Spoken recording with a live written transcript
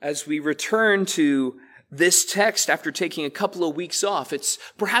As we return to this text after taking a couple of weeks off, it's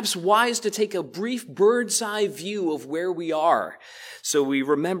perhaps wise to take a brief bird's eye view of where we are, so we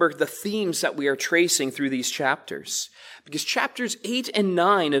remember the themes that we are tracing through these chapters. Because chapters 8 and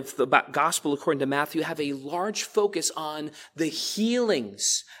 9 of the Gospel according to Matthew have a large focus on the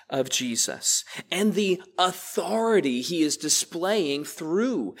healings of Jesus and the authority he is displaying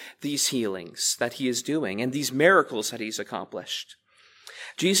through these healings that he is doing and these miracles that he's accomplished.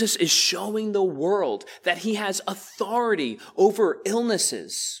 Jesus is showing the world that he has authority over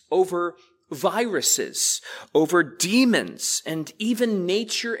illnesses, over viruses, over demons, and even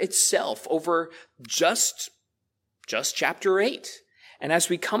nature itself, over just chapter 8. And as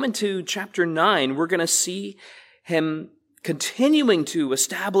we come into chapter 9, we're going to see him continuing to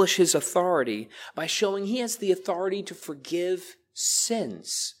establish his authority by showing he has the authority to forgive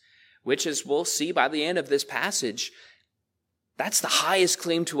sins, which, as we'll see by the end of this passage, that's the highest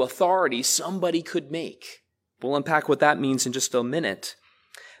claim to authority somebody could make. We'll unpack what that means in just a minute.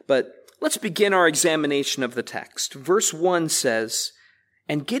 But let's begin our examination of the text. Verse 1 says,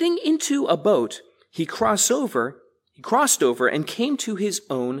 "And getting into a boat, he crossed over and came to his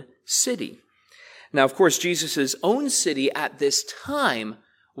own city." Now, of course, Jesus' own city at this time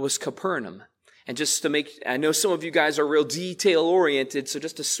was Capernaum. And just to I know some of you guys are real detail-oriented, so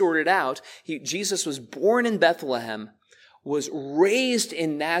just to sort it out, Jesus was born in Bethlehem, was raised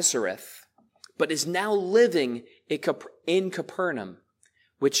in Nazareth, but is now living in Capernaum,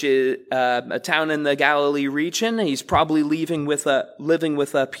 which is a town in the Galilee region. He's probably living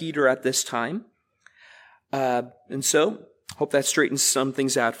with Peter at this time. And so, hope that straightens some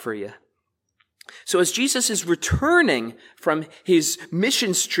things out for you. So as Jesus is returning from his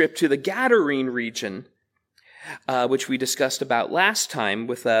missions trip to the Gadarene region, which we discussed about last time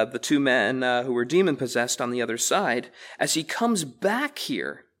with the two men who were demon-possessed on the other side, as he comes back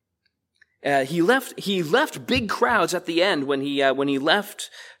here, he left big crowds at the end when he left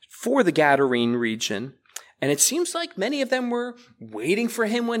for the Gadarene region, and it seems like many of them were waiting for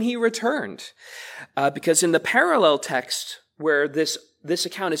him when he returned, because in the parallel text where this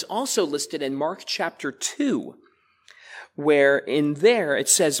account is also listed in Mark chapter 2, where in there it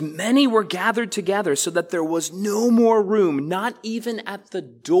says, "Many were gathered together so that there was no more room, not even at the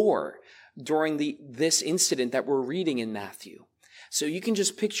door," during this incident that we're reading in Matthew. So you can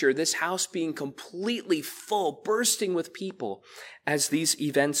just picture this house being completely full, bursting with people as these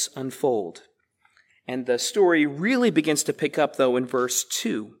events unfold. And the story really begins to pick up, though, in verse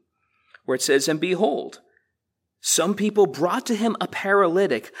 2, where it says, "And behold, some people brought to him a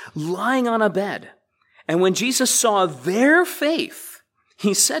paralytic lying on a bed. And when Jesus saw their faith,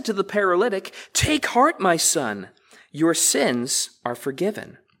 he said to the paralytic, 'Take heart, my son, your sins are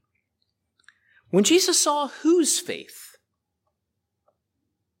forgiven.'" When Jesus saw whose faith?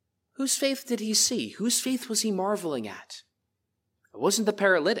 Whose faith did he see? Whose faith was he marveling at? It wasn't the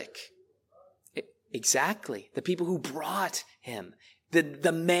paralytic. Exactly. The people who brought him.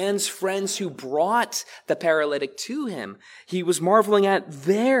 The man's friends who brought the paralytic to him. He was marveling at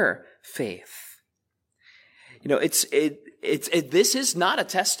their faith. You know, this is not a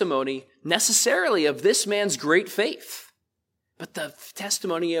testimony necessarily of this man's great faith, but the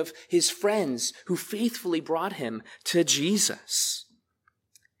testimony of his friends who faithfully brought him to Jesus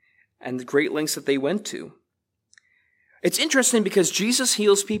and the great lengths that they went to. It's interesting because Jesus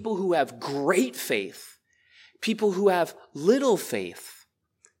heals people who have great faith, people who have little faith,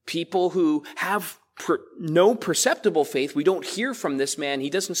 people who have no perceptible faith. We don't hear from this man. He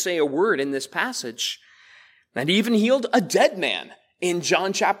doesn't say a word in this passage. And he even healed a dead man in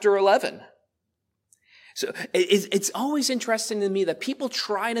John chapter 11. So it's always interesting to me that people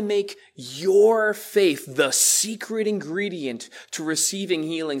try to make your faith the secret ingredient to receiving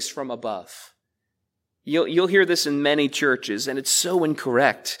healings from above. You'll hear this in many churches, and it's so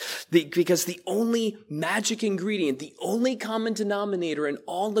incorrect. Because the only magic ingredient, the only common denominator in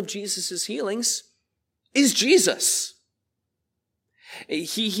all of Jesus' healings is Jesus.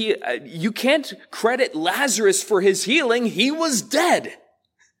 You can't credit Lazarus for his healing. He was dead.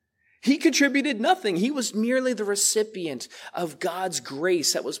 He contributed nothing. He was merely the recipient of God's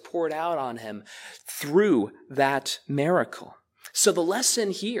grace that was poured out on him through that miracle. So the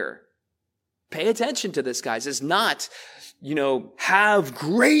lesson here, pay attention to this, guys, is not, have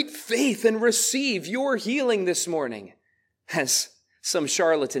great faith and receive your healing this morning, as some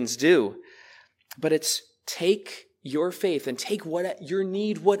charlatans do. But it's take your faith and take your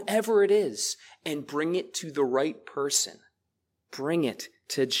need, whatever it is, and bring it to the right person. Bring it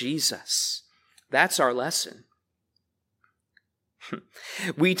to Jesus. That's our lesson.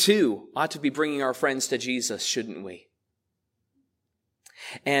 We too ought to be bringing our friends to Jesus, shouldn't we?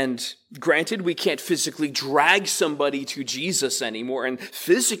 And granted, we can't physically drag somebody to Jesus anymore and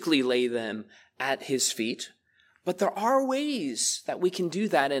physically lay them at his feet, but there are ways that we can do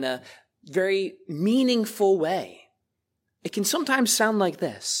that in a very meaningful way. It can sometimes sound like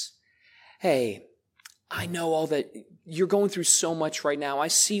this. Hey, I know all that you're going through so much right now. I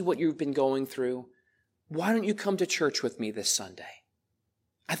see what you've been going through. Why don't you come to church with me this Sunday?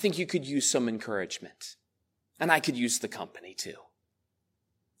 I think you could use some encouragement. And I could use the company too.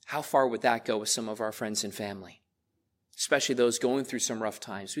 How far would that go with some of our friends and family? Especially those going through some rough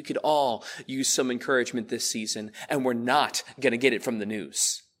times. We could all use some encouragement this season, and we're not going to get it from the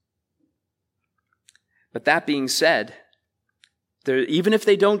news. But that being said, even if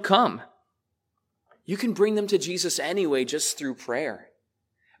they don't come, you can bring them to Jesus anyway just through prayer.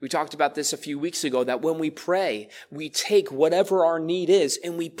 We talked about this a few weeks ago, that when we pray, we take whatever our need is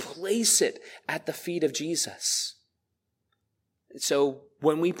and we place it at the feet of Jesus. So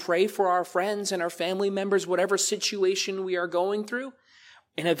when we pray for our friends and our family members, whatever situation we are going through,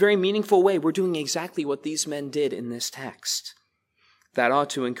 in a very meaningful way, we're doing exactly what these men did in this text. That ought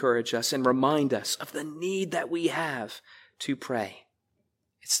to encourage us and remind us of the need that we have to pray.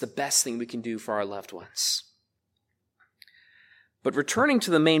 It's the best thing we can do for our loved ones. But returning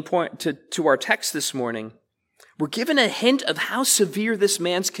to the main point, to our text this morning, we're given a hint of how severe this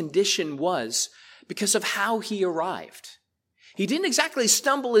man's condition was because of how he arrived. He didn't exactly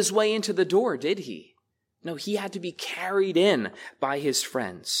stumble his way into the door, did he? No, he had to be carried in by his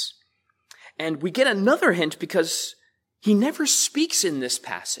friends. And we get another hint because he never speaks in this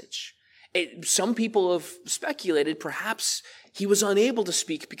passage. Some people have speculated perhaps he was unable to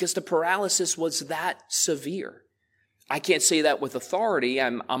speak because the paralysis was that severe. I can't say that with authority.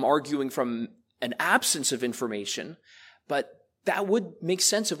 I'm arguing from an absence of information, but that would make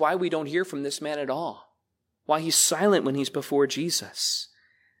sense of why we don't hear from this man at all, why he's silent when he's before Jesus.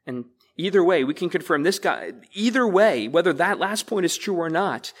 And either way, we can confirm this guy, either way, whether that last point is true or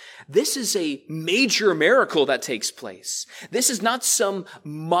not, this is a major miracle that takes place. This is not some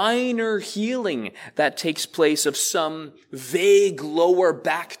minor healing that takes place of some vague lower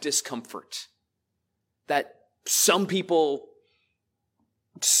back discomfort that some people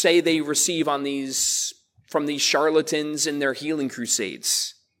say they receive from these charlatans in their healing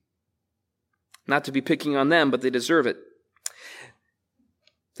crusades. Not to be picking on them, but they deserve it.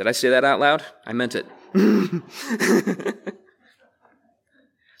 Did I say that out loud? I meant it.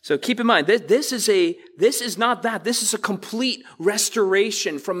 So keep in mind, this is not that. This is a complete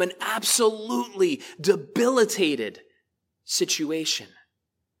restoration from an absolutely debilitated situation.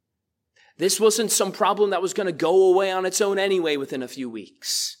 This wasn't some problem that was going to go away on its own anyway within a few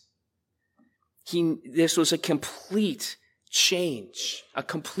weeks. This was a complete change, a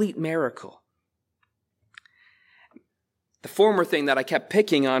complete miracle. The former thing that I kept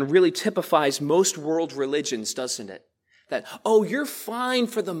picking on really typifies most world religions, doesn't it? That, you're fine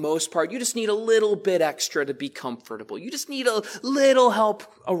for the most part. You just need a little bit extra to be comfortable. You just need a little help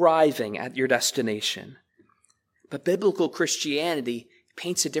arriving at your destination. But biblical Christianity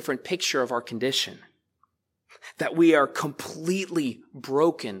paints a different picture of our condition. That we are completely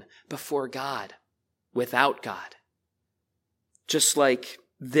broken before God, without God. Just like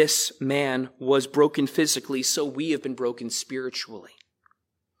this man was broken physically, so we have been broken spiritually.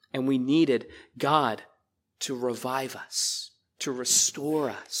 And we needed God to revive us, to restore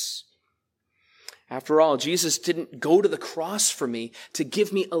us. After all, Jesus didn't go to the cross for me to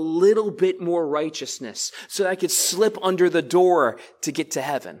give me a little bit more righteousness so that I could slip under the door to get to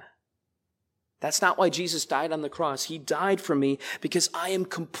heaven. That's not why Jesus died on the cross. He died for me because I am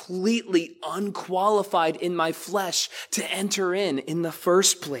completely unqualified in my flesh to enter in the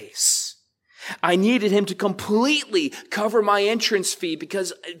first place. I needed him to completely cover my entrance fee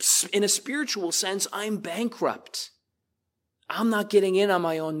because in a spiritual sense, I'm bankrupt. I'm not getting in on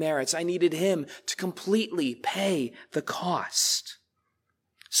my own merits. I needed him to completely pay the cost.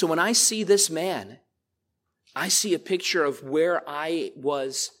 So when I see this man, I see a picture of where I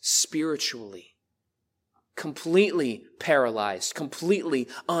was spiritually. Completely paralyzed, completely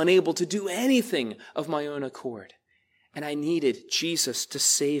unable to do anything of my own accord. And I needed Jesus to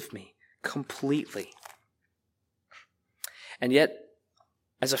save me completely. And yet,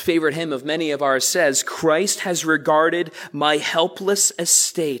 as a favorite hymn of many of ours says, Christ has regarded my helpless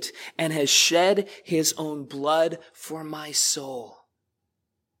estate and has shed his own blood for my soul.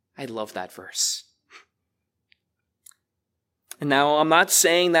 I love that verse. And now I'm not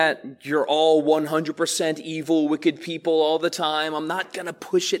saying that you're all 100% evil, wicked people all the time. I'm not going to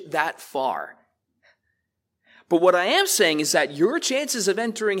push it that far. But what I am saying is that your chances of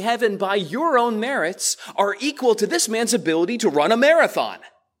entering heaven by your own merits are equal to this man's ability to run a marathon.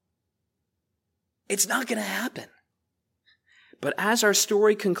 It's not going to happen. But as our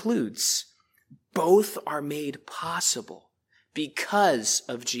story concludes, both are made possible because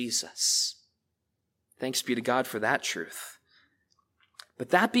of Jesus. Thanks be to God for that truth.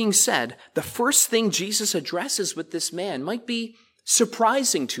 But that being said, the first thing Jesus addresses with this man might be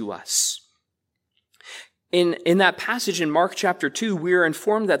surprising to us. In that passage in Mark chapter 2, we are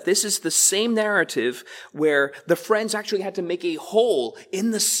informed that this is the same narrative where the friends actually had to make a hole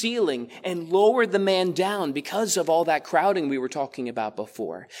in the ceiling and lower the man down because of all that crowding we were talking about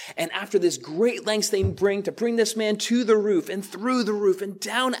before. And after this great lengths they bring to bring this man to the roof and through the roof and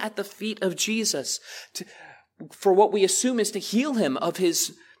down at the feet of Jesus for what we assume is to heal him of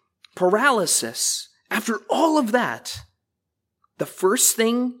his paralysis. After all of that, the first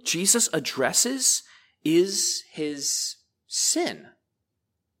thing Jesus addresses is his sin.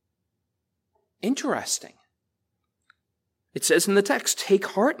 Interesting. It says in the text, "Take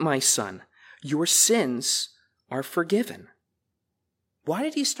heart, my son, your sins are forgiven." Why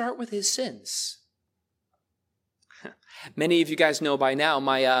did he start with his sins? Many of you guys know by now,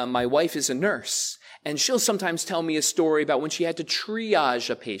 my wife is a nurse, and she'll sometimes tell me a story about when she had to triage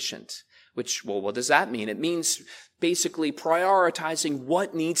a patient. Which, well, what does that mean? It means basically prioritizing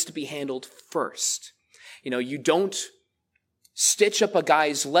what needs to be handled first. You don't stitch up a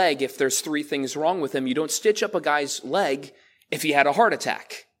guy's leg if there's 3 things wrong with him. You don't stitch up a guy's leg if he had a heart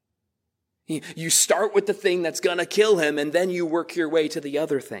attack. You start with the thing that's going to kill him, and then you work your way to the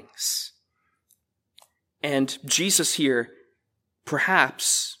other things. And Jesus here,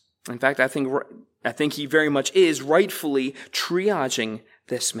 perhaps, in fact, I think he very much is rightfully triaging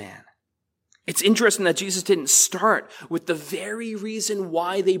this man. It's interesting that Jesus didn't start with the very reason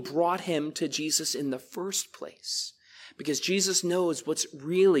why they brought him to Jesus in the first place. Because Jesus knows what's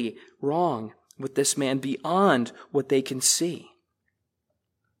really wrong with this man beyond what they can see.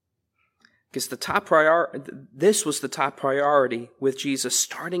 Because this was the top priority with Jesus,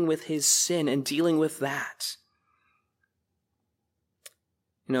 starting with his sin and dealing with that.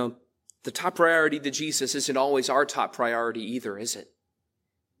 The top priority to Jesus isn't always our top priority either, is it?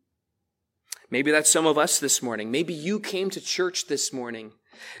 Maybe that's some of us this morning. Maybe you came to church this morning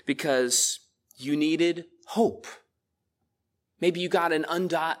because you needed hope. Maybe you got an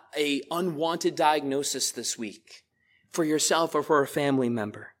unwanted diagnosis this week for yourself or for a family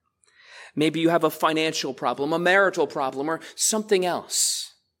member. Maybe you have a financial problem, a marital problem, or something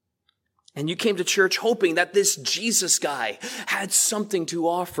else. And you came to church hoping that this Jesus guy had something to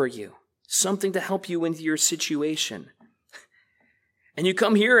offer you, something to help you into your situation. And you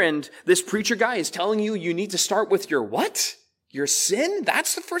come here and this preacher guy is telling you need to start with your what? Your sin?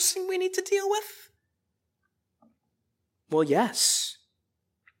 That's the first thing we need to deal with? Well, yes.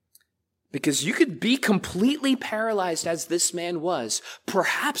 Because you could be completely paralyzed as this man was,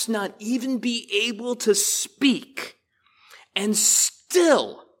 perhaps not even be able to speak, and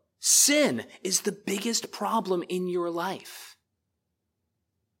still sin is the biggest problem in your life.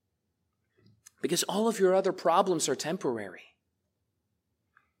 Because all of your other problems are temporary.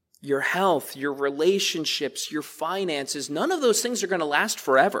 Your health, your relationships, your finances, none of those things are going to last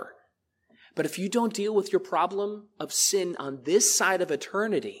forever. But if you don't deal with your problem of sin on this side of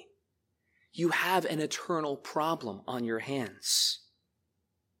eternity, you have an eternal problem on your hands.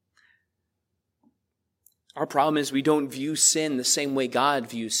 Our problem is we don't view sin the same way God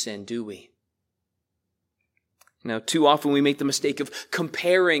views sin, do we? Too often we make the mistake of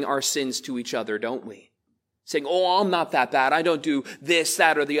comparing our sins to each other, don't we? Saying, I'm not that bad. I don't do this,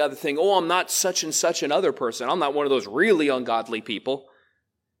 that, or the other thing. I'm not such and such another person. I'm not one of those really ungodly people.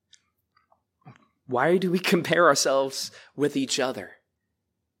 Why do we compare ourselves with each other?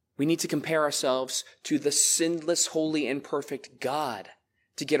 We need to compare ourselves to the sinless, holy, and perfect God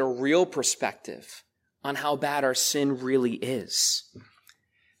to get a real perspective on how bad our sin really is.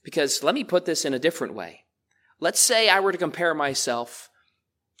 Because let me put this in a different way. Let's say I were to compare myself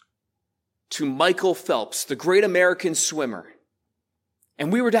to Michael Phelps, the great American swimmer,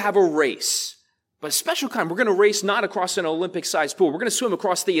 and we were to have a race, but a special kind. We're going to race not across an Olympic-sized pool. We're going to swim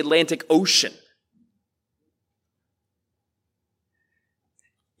across the Atlantic Ocean.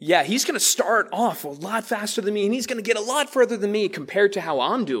 Yeah, he's going to start off a lot faster than me, and he's going to get a lot further than me compared to how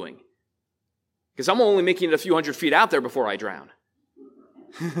I'm doing. Because I'm only making it a few hundred feet out there before I drown.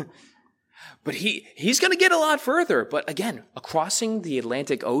 But he's going to get a lot further. But again, crossing the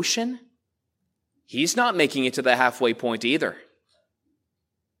Atlantic Ocean, he's not making it to the halfway point either.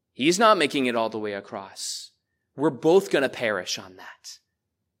 He's not making it all the way across. We're both going to perish on that.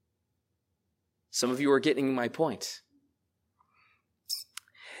 Some of you are getting my point.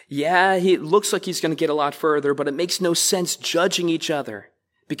 Yeah, it looks like he's going to get a lot further, but it makes no sense judging each other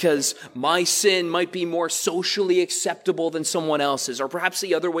because my sin might be more socially acceptable than someone else's, or perhaps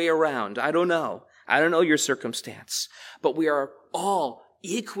the other way around. I don't know. I don't know your circumstance, but we are all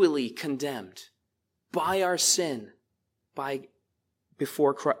equally condemned by our sin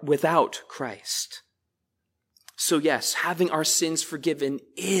without Christ. So yes, having our sins forgiven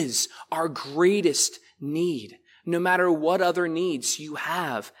is our greatest need, no matter what other needs you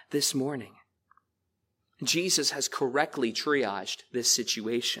have this morning. Jesus has correctly triaged this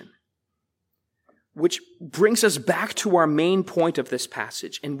situation. Which brings us back to our main point of this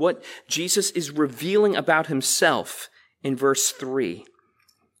passage and what Jesus is revealing about himself in verse 3,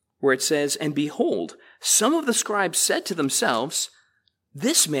 where it says, "And behold, some of the scribes said to themselves,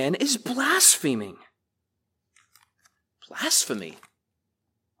 'This man is blaspheming.'" Blasphemy?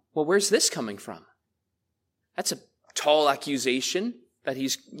 Well, where's this coming from? That's a tall accusation that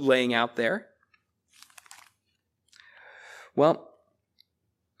he's laying out there. Well,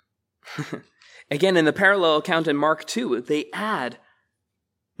 again, in the parallel account in Mark 2, they add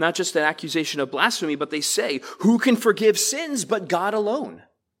not just an accusation of blasphemy, but they say, "Who can forgive sins but God alone?"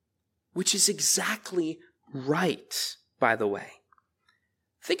 Which is exactly right, by the way.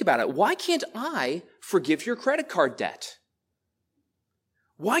 Think about it. Why can't I forgive your credit card debt?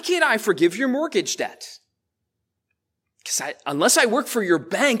 Why can't I forgive your mortgage debt? Because unless I work for your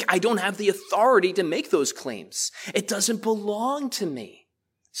bank, I don't have the authority to make those claims. It doesn't belong to me.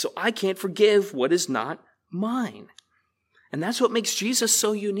 So I can't forgive what is not mine. And that's what makes Jesus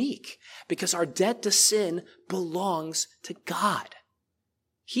so unique, because our debt to sin belongs to God.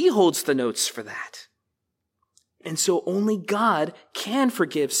 He holds the notes for that. And so only God can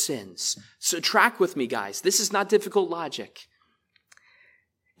forgive sins. So track with me, guys. This is not difficult logic.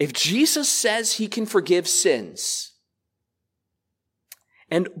 If Jesus says he can forgive sins,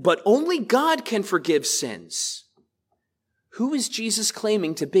 but only God can forgive sins, who is Jesus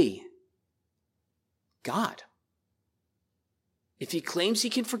claiming to be? God. If he claims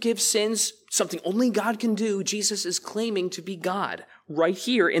he can forgive sins, something only God can do, Jesus is claiming to be God right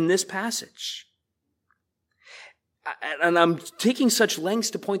here in this passage. And I'm taking such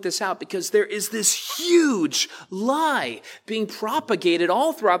lengths to point this out because there is this huge lie being propagated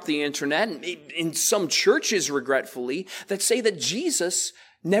all throughout the internet and in some churches, regretfully, that say that Jesus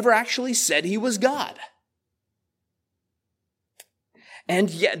never actually said he was God. And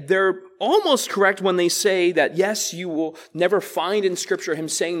yet they're almost correct when they say that, yes, you will never find in Scripture him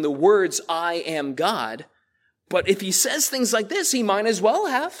saying the words, "I am God." But if he says things like this, he might as well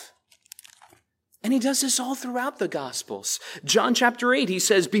have. And he does this all throughout the Gospels. John chapter 8, he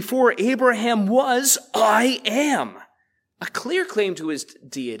says, "Before Abraham was, I am." A clear claim to his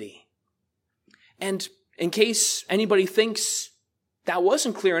deity. And in case anybody thinks that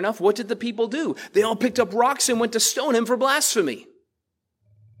wasn't clear enough, what did the people do? They all picked up rocks and went to stone him for blasphemy.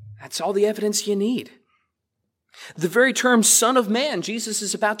 That's all the evidence you need. The very term Son of Man Jesus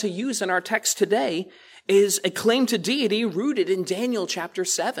is about to use in our text today is a claim to deity rooted in Daniel chapter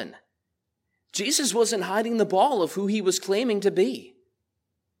 7. Jesus wasn't hiding the ball of who he was claiming to be.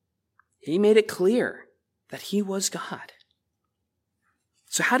 He made it clear that he was God.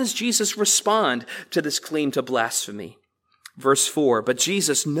 So how does Jesus respond to this claim to blasphemy? Verse 4, "But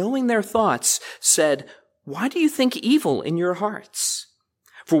Jesus, knowing their thoughts, said, 'Why do you think evil in your hearts?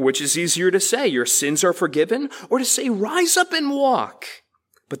 For which is easier to say, your sins are forgiven, or to say, rise up and walk?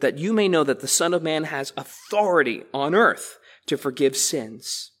 But that you may know that the Son of Man has authority on earth to forgive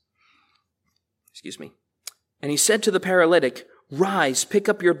sins.'" And he said to the paralytic, "Rise, pick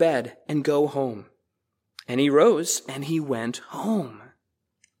up your bed, and go home." And he rose, and he went home.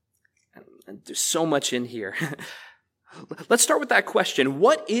 And there's so much in here. Let's start with that question.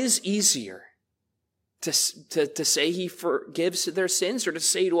 What is easier? To say he forgives their sins, or to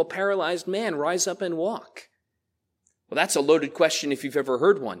say to a paralyzed man, "Rise up and walk"? Well, that's a loaded question if you've ever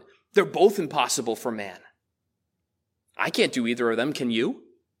heard one. They're both impossible for man. I can't do either of them, can you?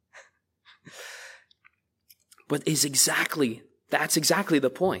 But that's exactly the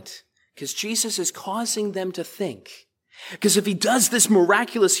point. Because Jesus is causing them to think. Because if he does this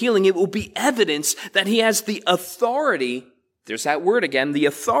miraculous healing, it will be evidence that he has the authority, there's that word again, the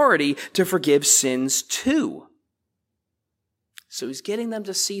authority to forgive sins too. So he's getting them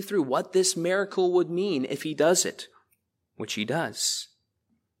to see through what this miracle would mean if he does it, which he does.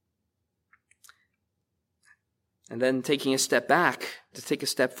 And then taking a step back, to take a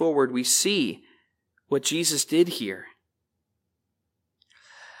step forward, we see what Jesus did here.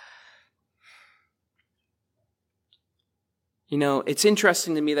 You know, it's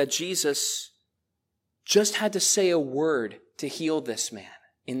interesting to me that Jesus just had to say a word to heal this man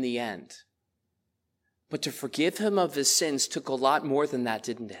in the end. But to forgive him of his sins took a lot more than that,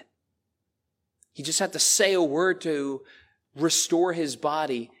 didn't it? He just had to say a word to restore his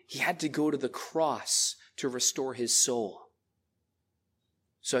body. He had to go to the cross to restore his soul.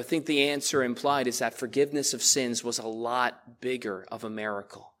 So I think the answer implied is that forgiveness of sins was a lot bigger of a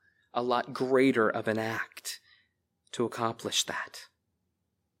miracle, a lot greater of an act to accomplish that.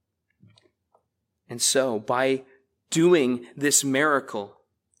 And so by doing this miracle,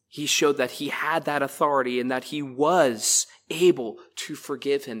 he showed that he had that authority and that he was able to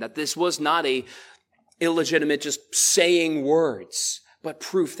forgive him, that this was not a illegitimate just saying words, but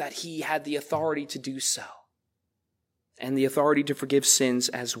proof that he had the authority to do so and the authority to forgive sins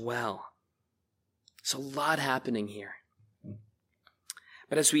as well. There's a lot happening here.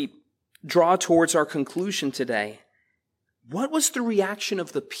 But as we draw towards our conclusion today, what was the reaction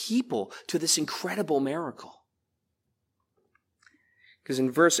of the people to this incredible miracle? Because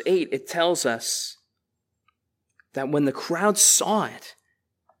in verse 8, it tells us that when the crowd saw it,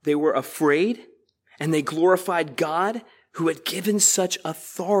 they were afraid and they glorified God who had given such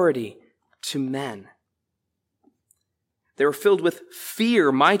authority to men. They were filled with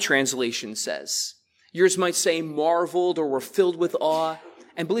fear, my translation says. Yours might say marveled or were filled with awe.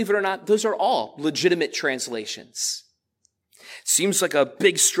 And believe it or not, those are all legitimate translations. Seems like a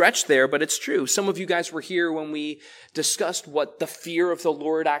big stretch there, but it's true. Some of you guys were here when we discussed what the fear of the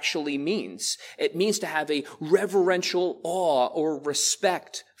Lord actually means. It means to have a reverential awe or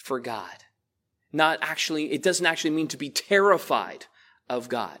respect for God. It doesn't actually mean to be terrified of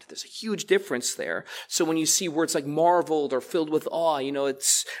God. There's a huge difference there. So when you see words like marveled or filled with awe,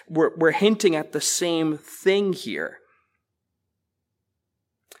 we're hinting at the same thing here.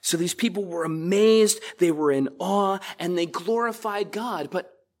 So these people were amazed, they were in awe, and they glorified God.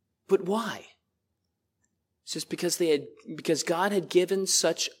 But why? It's just because God had given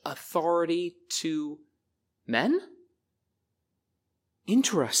such authority to men?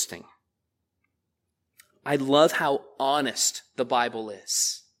 Interesting. I love how honest the Bible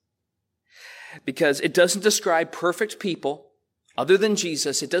is. Because it doesn't describe perfect people. Other than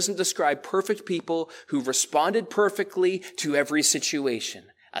Jesus, it doesn't describe perfect people who responded perfectly to every situation.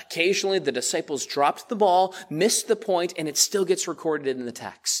 Occasionally, the disciples dropped the ball, missed the point, and it still gets recorded in the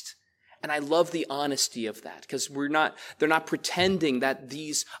text. And I love the honesty of that, because they're not pretending that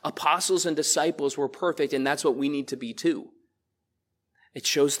these apostles and disciples were perfect, and that's what we need to be too. It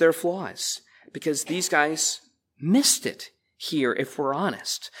shows their flaws, because these guys missed it here, if we're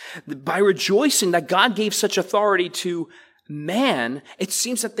honest. By rejoicing that God gave such authority to man, it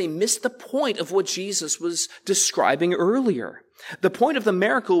seems that they missed the point of what Jesus was describing earlier. The point of the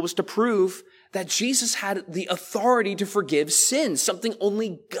miracle was to prove that Jesus had the authority to forgive sins, something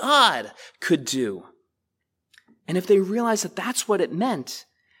only God could do. And if they realized that that's what it meant,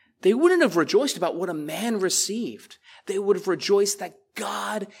 they wouldn't have rejoiced about what a man received. They would have rejoiced that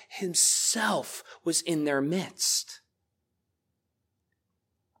God himself was in their midst.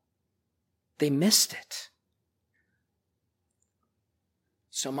 They missed it.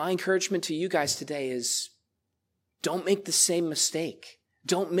 So my encouragement to you guys today is, don't make the same mistake.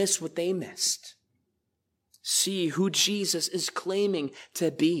 Don't miss what they missed. See who Jesus is claiming to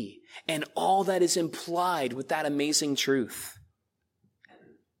be and all that is implied with that amazing truth.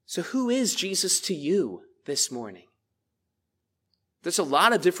 So who is Jesus to you this morning? There's a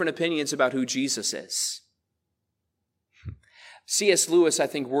lot of different opinions about who Jesus is. C.S. Lewis, I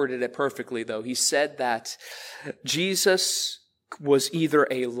think, worded it perfectly, though. He said that Jesus was either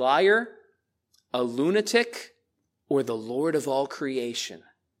a liar, a lunatic, or the Lord of all creation.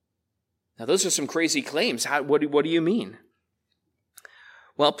 Now, those are some crazy claims. What do you mean?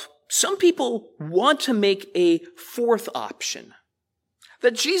 Well, some people want to make a fourth option,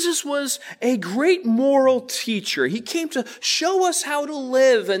 that Jesus was a great moral teacher. He came to show us how to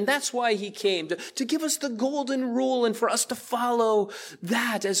live, and that's why he came, to give us the golden rule and for us to follow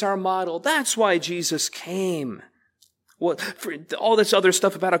that as our model. That's why Jesus came. Well, for all this other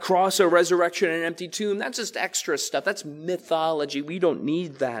stuff about a cross, a resurrection, and an empty tomb, that's just extra stuff. That's mythology. We don't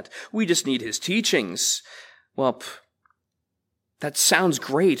need that. We just need his teachings. Well, that sounds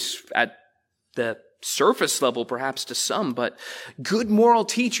great at the surface level, perhaps to some, but good moral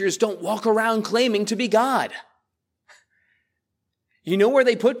teachers don't walk around claiming to be God. You know where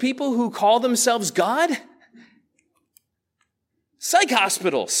they put people who call themselves God? Psych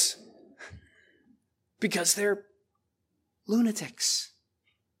hospitals. Because they're lunatics.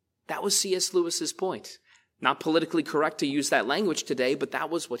 That was C.S. Lewis's point. Not politically correct to use that language today, but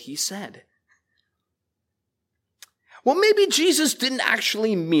that was what he said. Well, maybe Jesus didn't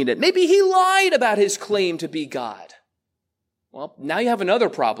actually mean it. Maybe he lied about his claim to be God. Well, now you have another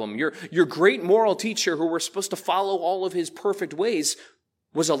problem. Your great moral teacher who we're supposed to follow all of his perfect ways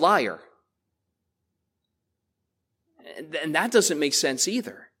was a liar. And that doesn't make sense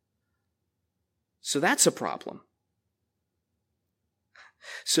either. So that's a problem.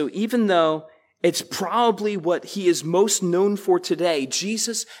 So even though it's probably what he is most known for today,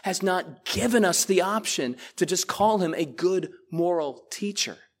 Jesus has not given us the option to just call him a good moral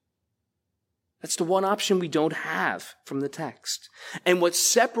teacher. That's the one option we don't have from the text. And what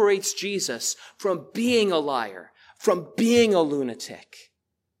separates Jesus from being a liar, from being a lunatic,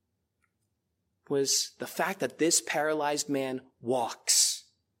 was the fact that this paralyzed man walks.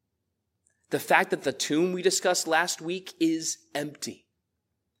 The fact that the tomb we discussed last week is empty.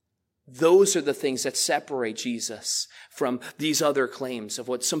 Those are the things that separate Jesus from these other claims of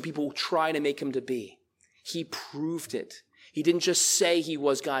what some people try to make him to be. He proved it. He didn't just say he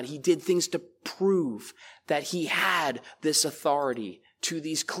was God. He did things to prove that he had this authority to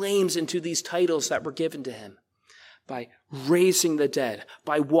these claims and to these titles that were given to him. By raising the dead,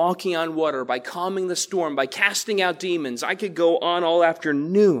 by walking on water, by calming the storm, by casting out demons. I could go on all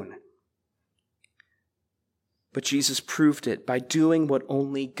afternoon. But Jesus proved it by doing what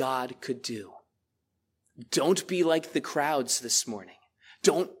only God could do. Don't be like the crowds this morning.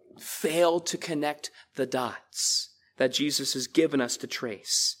 Don't fail to connect the dots that Jesus has given us to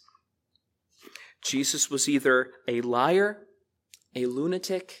trace. Jesus was either a liar, a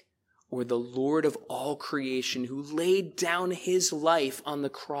lunatic, or the Lord of all creation who laid down his life on the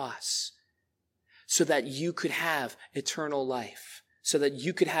cross so that you could have eternal life, so that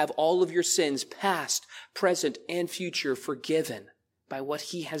you could have all of your sins, past, present, and future, forgiven by what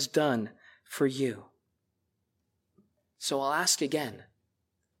he has done for you. So I'll ask again,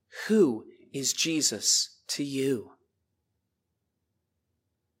 who is Jesus to you?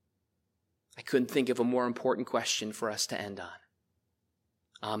 I couldn't think of a more important question for us to end on.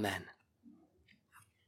 Amen.